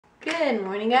Good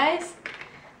morning, guys.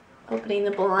 Opening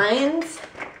the blinds.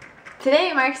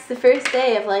 Today marks the first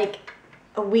day of like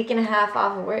a week and a half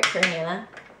off of work for Hannah.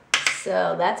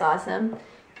 So that's awesome.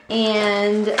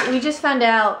 And we just found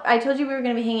out, I told you we were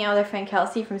going to be hanging out with our friend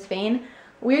Kelsey from Spain.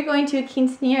 We're going to a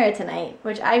quinceañera tonight,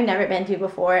 which I've never been to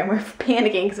before, and we're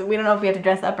panicking because we don't know if we have to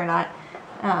dress up or not.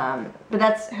 But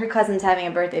that's her cousin's having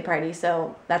a birthday party,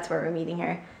 so that's where we're meeting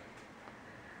her.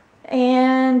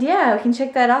 And yeah, we can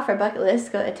check that off our bucket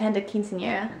list, go attend a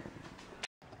quinceañera.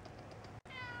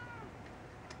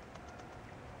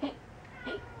 Hey,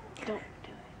 don't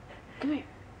do it. Come here.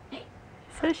 Hey,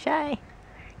 so shy.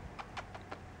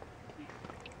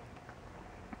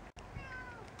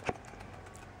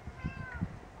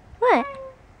 What?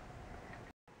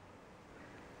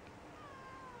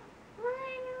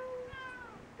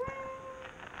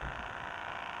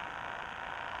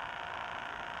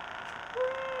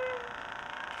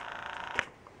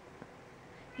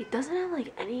 It doesn't have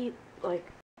like any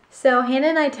So Hannah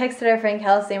and I texted our friend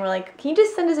Kelsey and we're like, can you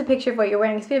just send us a picture of what you're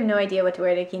wearing because we have no idea what to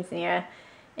wear to a quinceañera.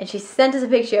 And she sent us a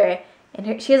picture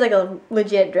and she has like a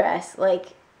legit dress,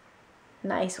 like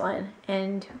nice one,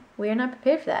 and we're not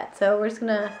prepared for that. So we're just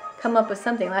gonna come up with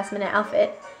something, last minute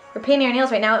outfit. We're painting our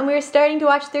nails right now and we're starting to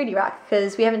watch 30 Rock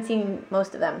because we haven't seen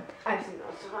most of them. I've seen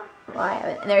most of them. Well, I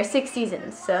haven't. And there are 6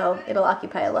 seasons, so it'll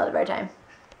occupy a lot of our time.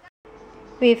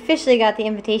 We officially got the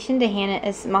invitation to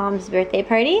Hannah's mom's birthday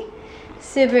party.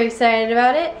 Super excited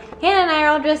about it. Hannah and I are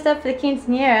all dressed up for the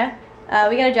quinceañera.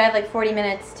 We gotta drive like 40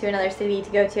 minutes to another city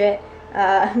to go to it.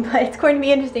 But it's going to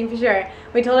be interesting for sure.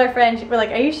 We told our friend, we're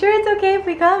like, are you sure it's okay if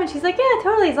we come? And she's like, yeah,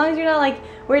 totally, as long as you're not like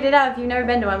weirded out if you've never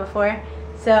been to one before.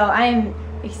 So I'm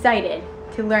excited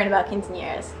to learn about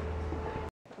quinceañeras.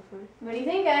 What do you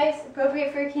think, guys?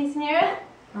 Appropriate for a quinceañera?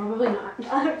 Probably not.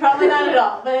 Probably not at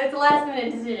all, but it's a last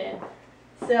minute decision.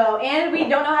 So, and we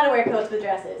don't know how to wear coats with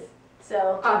dresses.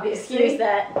 So, obviously. Excuse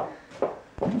that.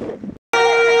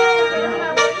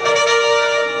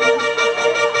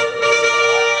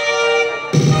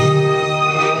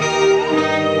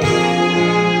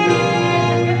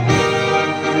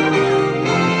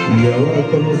 Y ahora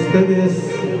con ustedes,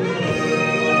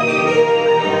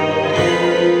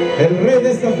 el rey de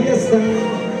esta fiesta.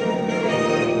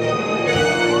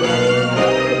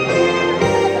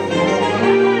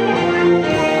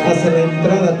 Hace la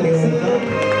entrada triunfal.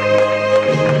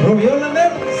 Romeo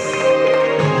Landeros.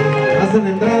 Hacen la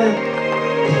entrada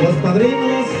los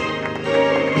padrinos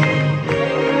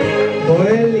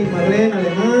Joel y Marlene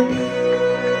Alemán,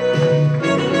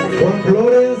 Juan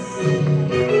Flores,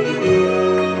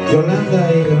 Yolanda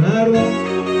y Leonardo,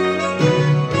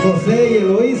 José y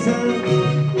Eloísa,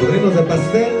 padrinos de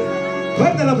pastel.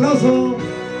 Fuerte el aplauso.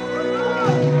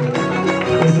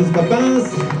 Y sus papás.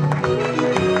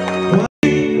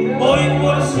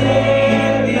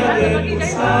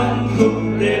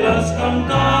 Te las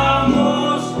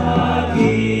cantamos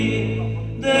aquí,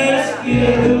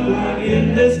 despierta,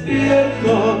 bien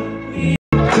despierta.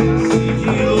 Si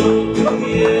yo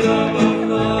pudiera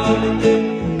bajarte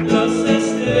las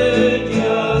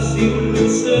estrellas y un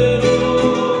lucero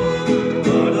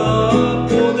para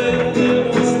poder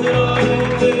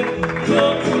demostrarte lo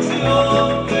mucho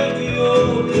que yo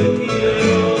te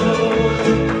quiero,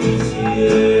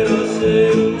 quisiera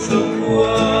ser un San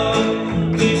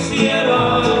Juan, quisiera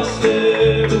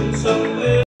ser un San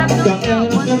Pedro.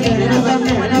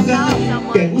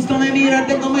 Qué gusto de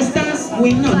mirarte, ¿cómo estás?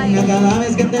 Uy, no, cada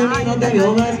vez que te miro te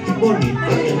veo más bonito.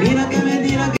 Mira que me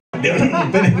tira que...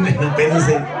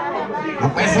 Espérense.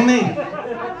 Apésame.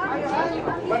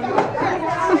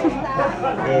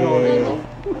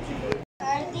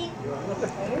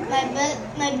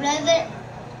 My brother,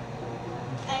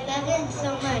 I love him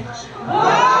so much.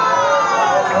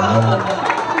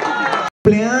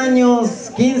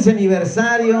 Cumpleaños, 15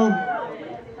 aniversario.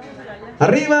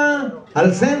 Arriba,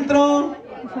 al centro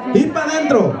y para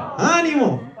adentro.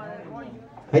 ¡Ánimo!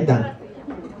 Ahí está.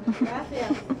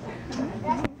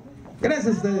 Gracias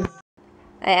a ustedes.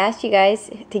 I asked you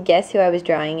guys to guess who I was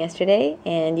drawing yesterday,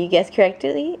 and you guessed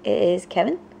correctly. It is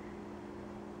Kevin.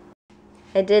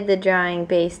 I did the drawing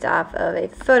based off of a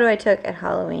photo I took at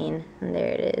Halloween, and there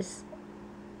it is.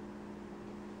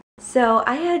 So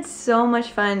I had so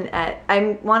much fun at,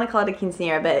 I want to call it a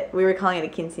quinceañera, but we were calling it a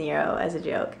quinceañero as a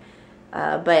joke.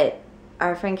 But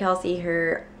our friend Kelsey,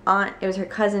 her aunt, it was her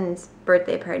cousin's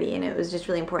birthday party, and it was just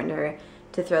really important to her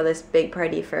to throw this big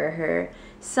party for her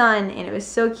son, and it was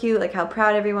so cute, like how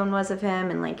proud everyone was of him,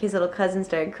 and like his little cousin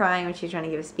started crying when she was trying to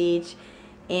give a speech,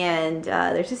 and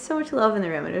there's just so much love in the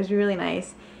room, and it was really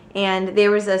nice. And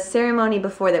there was a ceremony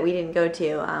before that we didn't go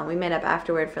to. We met up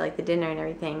afterward for like the dinner and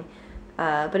everything,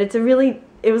 But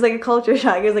it was like a culture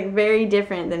shock. It was like very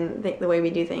different than the way we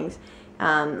do things.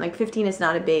 Like 15 is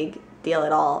not a big deal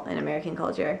at all in American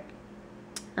culture.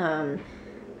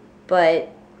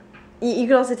 But you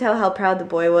could also tell how proud the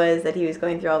boy was that he was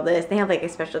going through all this. They have like a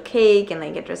special cake and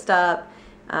they get dressed up.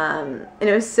 And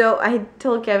it was I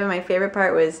told Kevin my favorite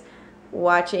part was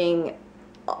watching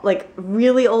like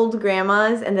really old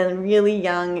grandmas and then really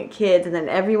young kids and then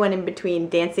everyone in between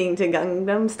dancing to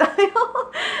Gangnam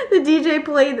Style. The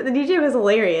DJ was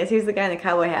hilarious. He was the guy in the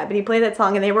cowboy hat, but he played that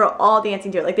song and they were all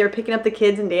dancing to it. Like they were picking up the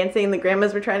kids and dancing and the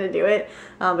grandmas were trying to do it,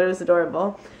 but it was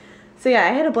adorable. So yeah, I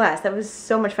had a blast. That was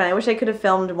so much fun. I wish I could have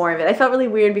filmed more of it. I felt really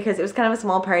weird because it was kind of a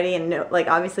small party and like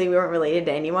obviously we weren't related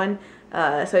to anyone, so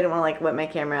I didn't want to like whip my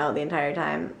camera out the entire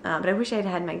time, but I wish I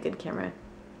had my good camera.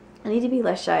 I need to be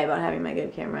less shy about having my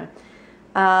good camera.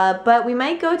 But we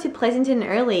might go to Pleasanton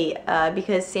early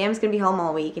because Sam's going to be home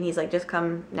all week and he's like, just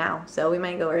come now. So we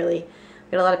might go early.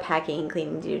 We got a lot of packing and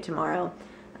cleaning to do tomorrow.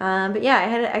 But yeah, I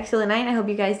had an excellent night. I hope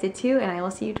you guys did too, and I will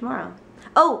see you tomorrow.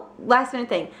 Oh, last minute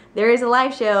thing. There is a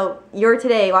live show. You're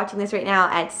today watching this right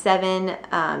now at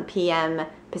 7 p.m.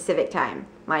 Pacific time,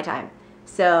 my time.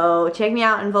 So check me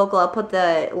out in Vocal. I'll put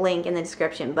the link in the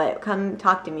description. But come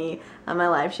talk to me on my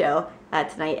live show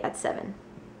tonight at 7.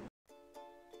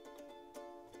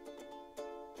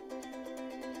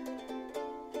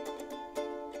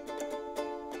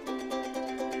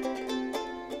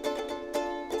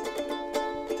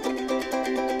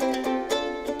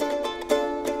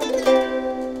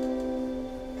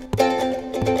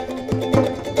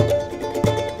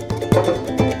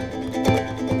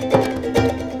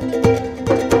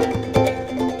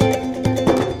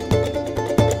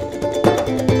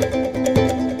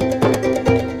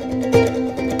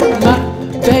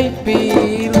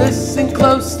 Baby, listen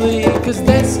closely, 'cause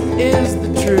this is the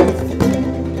truth.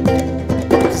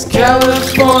 'Cause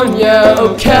California,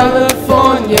 oh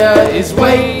California is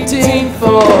waiting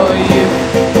for you.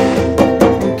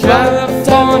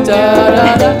 California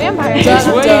is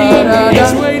waiting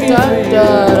for you.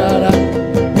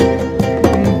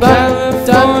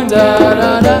 California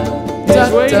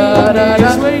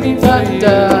is waiting for you.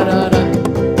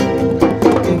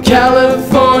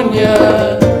 California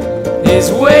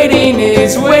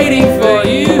is waiting for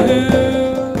you.